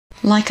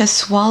Like a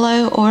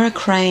swallow or a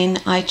crane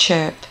I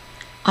chirp,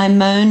 I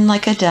moan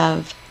like a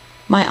dove,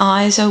 my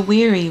eyes are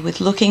weary with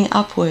looking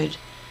upward.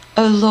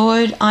 O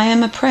Lord, I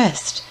am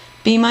oppressed,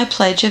 be my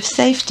pledge of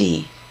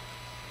safety.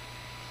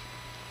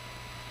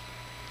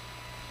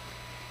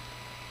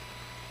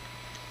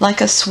 Like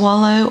a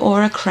swallow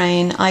or a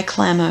crane I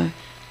clamor,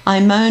 I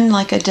moan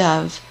like a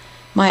dove,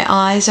 my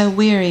eyes are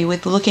weary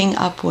with looking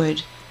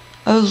upward.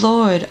 O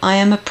Lord, I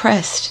am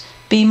oppressed,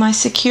 be my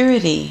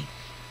security.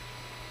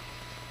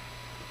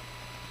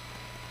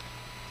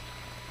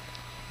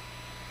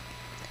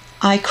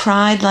 I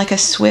cried like a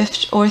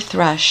swift or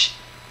thrush,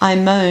 I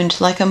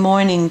moaned like a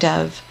mourning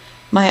dove,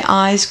 my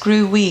eyes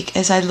grew weak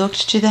as I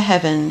looked to the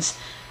heavens.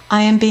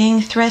 I am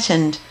being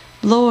threatened,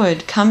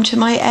 Lord, come to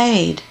my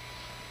aid.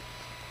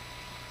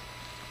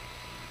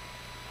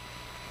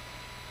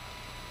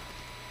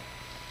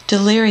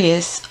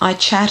 Delirious, I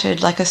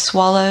chattered like a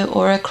swallow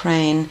or a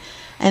crane,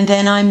 and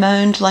then I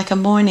moaned like a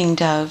mourning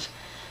dove.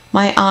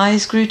 My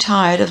eyes grew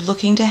tired of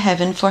looking to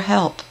heaven for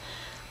help.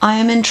 I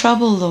am in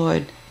trouble,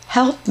 Lord,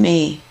 help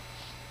me.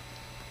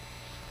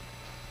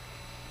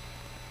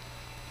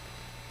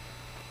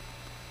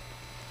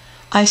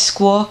 I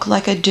squawk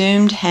like a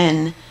doomed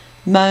hen,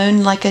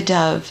 moan like a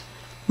dove.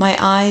 My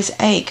eyes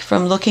ache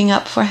from looking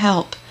up for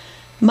help.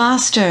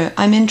 Master,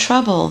 I'm in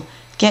trouble.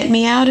 Get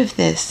me out of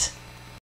this.